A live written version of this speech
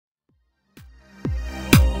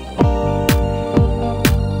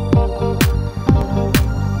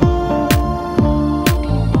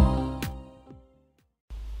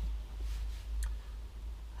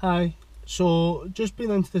Hi. So just been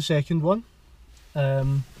into the second one.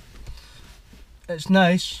 It's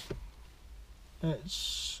nice.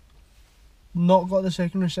 It's not got the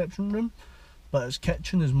second reception room, but its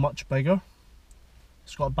kitchen is much bigger.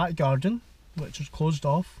 It's got a back garden, which is closed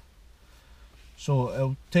off. So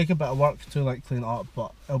it'll take a bit of work to like clean it up,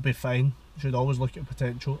 but it'll be fine. You should always look at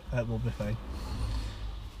potential. It will be fine.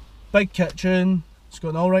 Big kitchen. It's got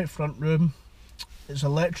an alright front room. Its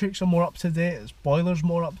electrics are more up to date. Its boiler's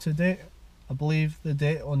more up to date. I believe the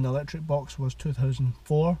date on the electric box was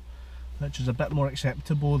 2004, which is a bit more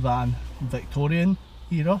acceptable than Victorian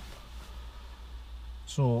era.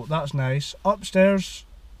 So that's nice. Upstairs,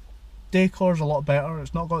 decor's a lot better.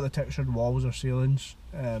 It's not got the textured walls or ceilings.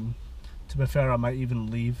 To be fair, I might even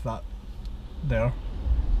leave that there,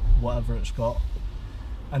 whatever it's got.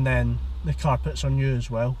 And then the carpets are new as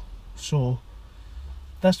well. So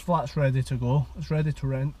this flat's ready to go. It's ready to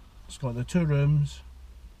rent. It's got the 2 rooms,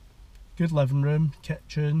 good living room,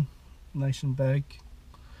 kitchen, nice and big.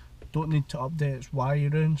 Don't need to update its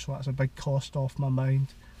wiring, so that's a big cost off my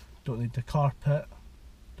mind. Don't need the carpet.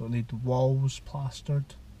 Don't need the walls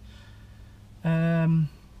plastered.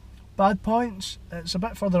 Bad points, it's a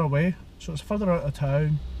bit further away, so it's further out of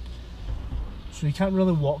town. So you can't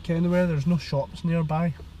really walk anywhere, there's no shops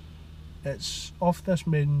nearby. It's off this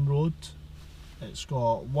main road. It's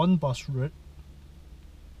got 1 bus route,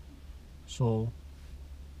 so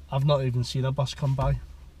I've not even seen a bus come by,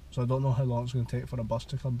 so I don't know how long it's going to take for a bus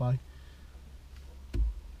to come by.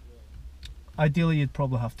 Ideally you'd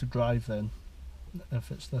probably have to drive then, if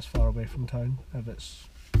it's this far away from town, if it's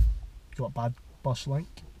got bad bus link.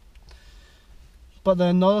 But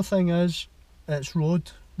then another thing is, its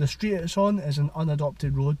road, the street it's on is an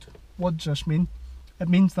unadopted road. What does this mean? It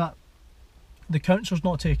means that the council's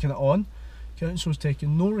not taking it on. Council's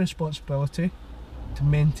taking no responsibility to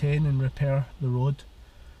maintain and repair the road.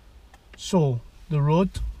 So the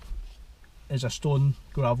road is a stone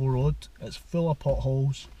gravel road. It's full of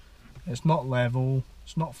potholes. It's not level.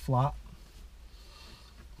 It's not flat.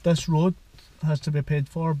 This road has to be paid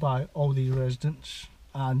for by all these residents,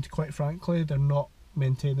 and quite frankly they're not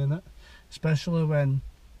maintaining it, especially when,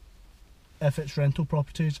 if it's rental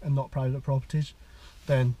properties and not private properties,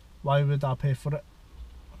 then why would I pay for it?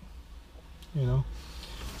 You know,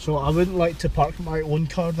 so I wouldn't like to park my own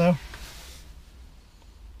car there,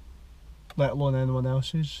 let alone anyone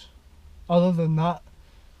else's. Other than that,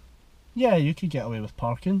 yeah, you could get away with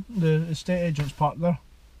parking. The estate agents park there,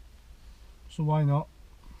 so why not?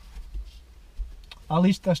 At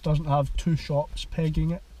least this doesn't have 2 shops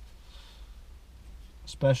pegging it,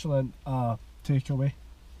 especially in a takeaway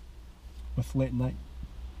with late night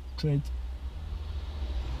trade.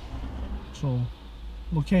 So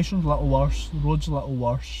location's a little worse, the road's a little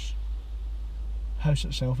worse, house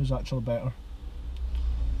itself is actually better.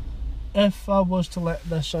 If I was to let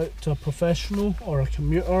this out to a professional or a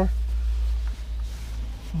commuter,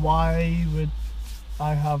 why would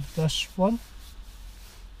I have this one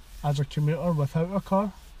as a commuter without a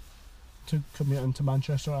car to commute into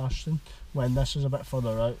Manchester or Ashton, when this is a bit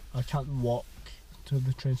further out? I can't walk to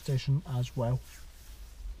the train station as well.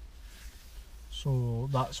 So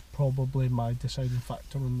that's probably my deciding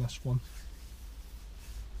factor in this one.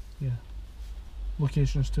 Yeah,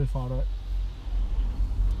 location is too far out.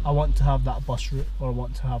 I want to have that bus route, or I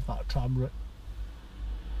want to have that tram route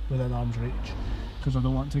within arm's reach, because I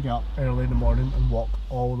don't want to get up early in the morning and walk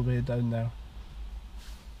all the way down there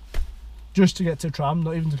just to get to tram,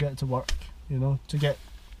 not even to get to work, you know, to get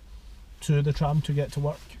to the tram to get to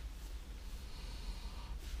work.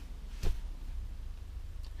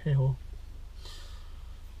 Hey ho.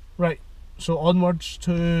 Right, so onwards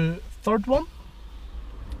to third one.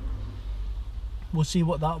 We'll see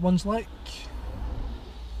what that one's like.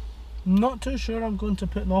 Not too sure I'm going to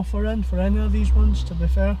put an offer in for any of these ones, to be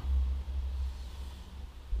fair.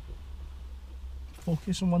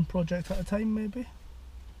 Focus on one project at a time maybe.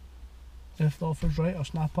 If the offer's right, I'll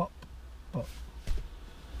snap up. But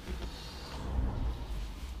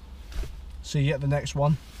see you at the next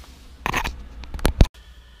one.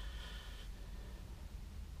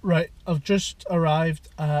 Right, I've just arrived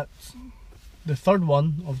at the third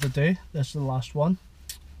one of the day. This is the last one,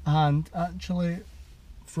 and actually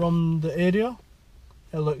from the area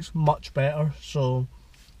it looks much better. So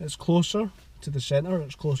it's closer to the centre,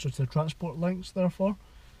 it's closer to the transport links. Therefore,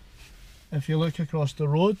 if you look across the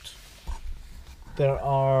road, there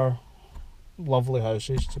are lovely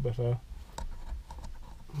houses, to be fair.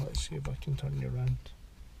 Let's see if I can turn you around.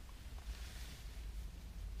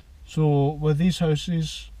 So with these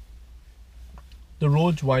houses, the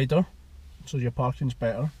road's wider, so your parking's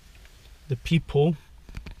better. The people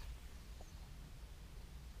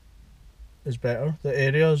is better. The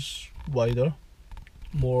area's wider,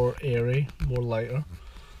 more airy, more lighter.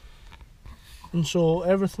 And so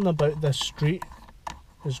everything about this street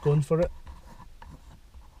is going for it.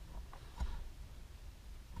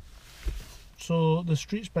 So the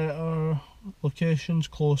street's better, location's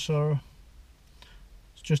closer.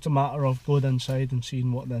 It's just a matter of going inside and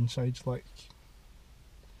seeing what the inside's like.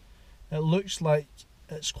 It looks like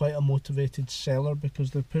it's quite a motivated seller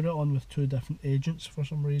because they put it on with 2 different agents for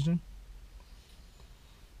some reason.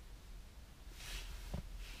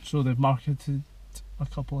 So they've marketed a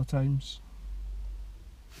couple of times.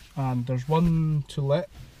 And there's one to let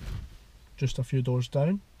just a few doors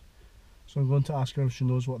down. So I'm going to ask her if she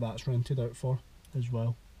knows what that's rented out for as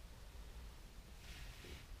well.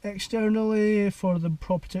 Externally, for the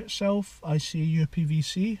property itself, I see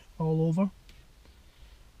UPVC all over.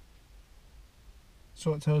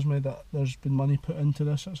 So it tells me that there's been money put into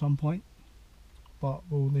this at some point, but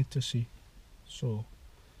we'll need to see. So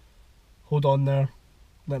hold on there,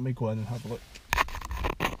 let me go in and have a look.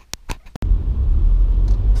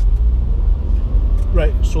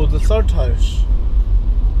 Right, so the third house.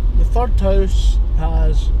 The third house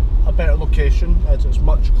has a better location as it's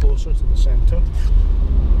much closer to the centre.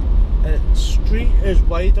 Its street is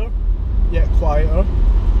wider yet quieter,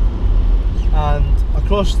 and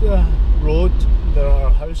across the road there are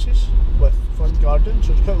houses with front gardens,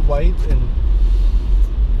 so it's quite wide and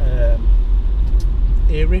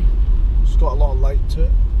airy. It's got a lot of light to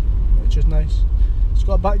it, which is nice. It's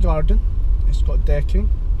got a back garden, it's got decking.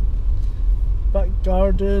 Back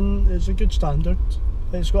garden is a good standard.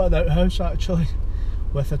 It's got an outhouse actually,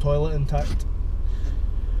 with a toilet intact.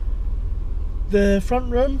 The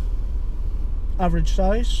front room, average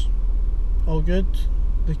size, all good.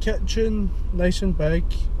 The kitchen, nice and big,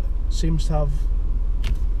 seems to have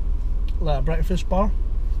like a breakfast bar.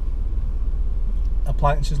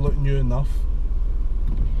 Appliances look new enough.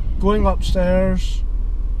 Going upstairs,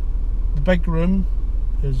 the big room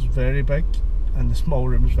is very big and the small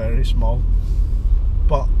room is very small,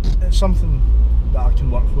 but it's something that I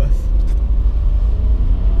can work with.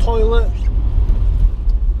 Toilet,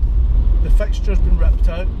 the fixture's been ripped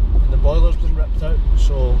out and the boiler's been ripped out,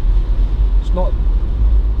 so it's not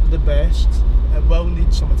the best. It will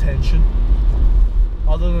need some attention.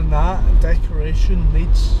 Other than that, decoration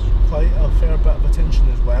needs quite a fair bit of attention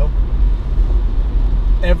as well.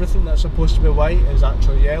 Everything that's supposed to be white is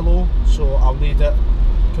actually yellow, so I'll need it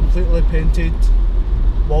completely painted,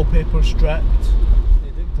 wallpaper stripped,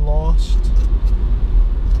 need it glossed,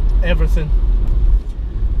 everything.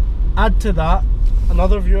 Add to that,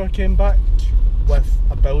 another viewer came back with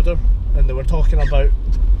a builder and they were talking about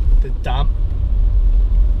the damp.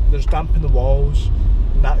 There's damp in the walls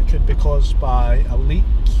and that could be caused by a leak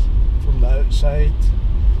from the outside,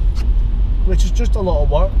 which is just a lot of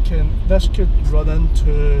work, and this could run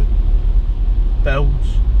into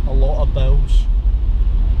bills, a lot of bills.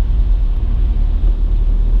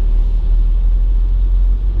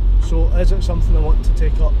 So is it something I want to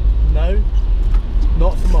take up now?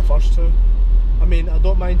 Not for my first two. I mean, I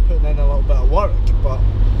don't mind putting in a little bit of work, but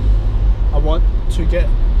I want to get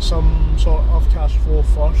some sort of cash flow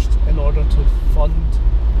first in order to fund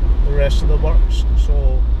the rest of the works,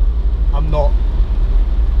 so I'm not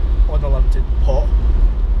on a limited pot.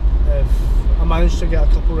 If I manage to get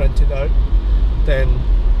a couple rented out, then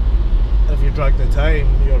if you drag the time,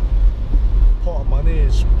 your pot of money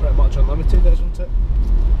is pretty much unlimited, isn't it?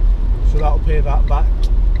 So that'll pay that back.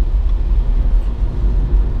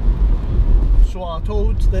 So I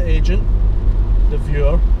told the agent, the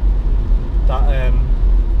viewer, that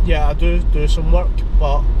yeah, I do some work,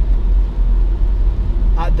 but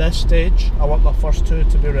at this stage I want my first two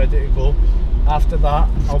to be ready to go. After that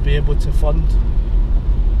I'll be able to fund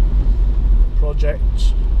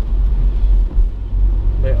projects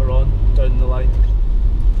later on down the line.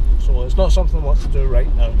 So it's not something I want to do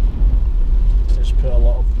right now. Just put a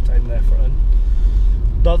lot of time and effort in.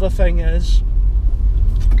 The other thing is,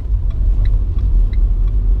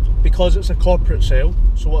 because it's a corporate sale,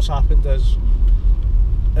 so what's happened is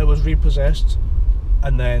it was repossessed,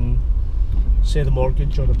 and then say the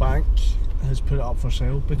mortgage or the bank has put it up for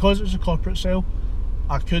sale. Because it's a corporate sale,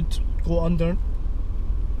 I could go under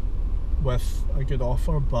with a good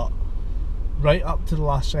offer, but right up to the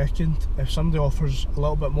last second, if somebody offers a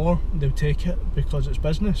little bit more, they'll take it because it's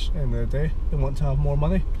business. At the end of the day, they want to have more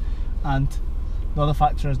money, and the other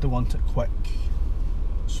factor is they want it quick.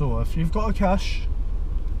 So if you've got a cash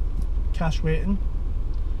waiting,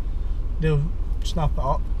 they'll snap it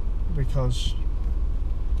up because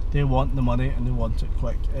they want the money and they want it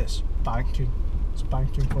quick. It's banking. It's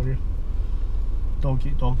banking for you. Dog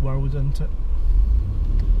eat dog world, isn't it?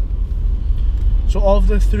 So of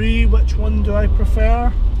the three, which one do I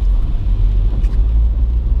prefer?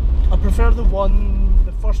 I prefer the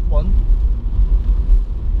first one.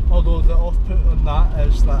 Although the off-put on that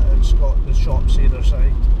is that it's got the shops either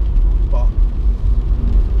side, but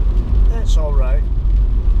it's alright.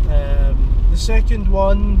 The second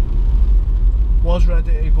one was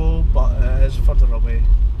ready to go, but it is further away.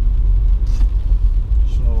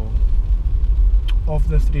 So, of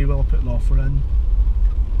the three, we'll put an offer in.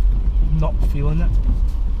 Not feeling it.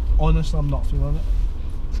 Honestly, I'm not feeling it.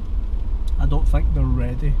 I don't think they're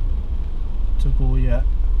ready to go yet.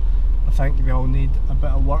 I think they'll need a bit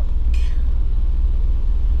of work.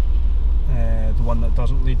 The one that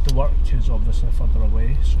doesn't need the work is obviously further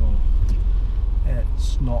away, so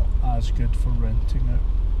it's not as good for renting out.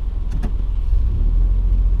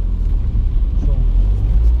 So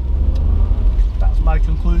that's my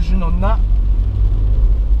conclusion on that.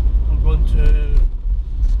 I'm going to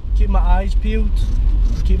keep my eyes peeled,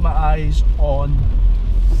 keep my eyes on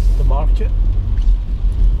the market.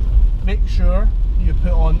 Make sure you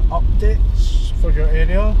put on updates for your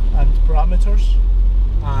area and parameters,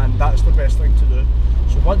 and that's the best thing to do.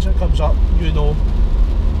 So once it comes up, you know, you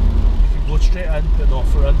can go straight in, put an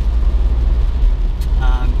offer in,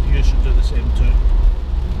 and you should do the same too,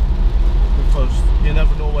 because you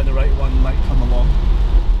never know when the right one might come along.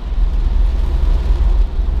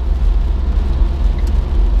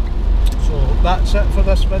 So that's it for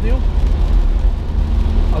this video.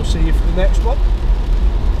 I'll see you for the next one,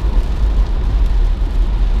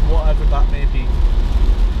 whatever that may be.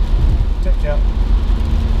 Take care.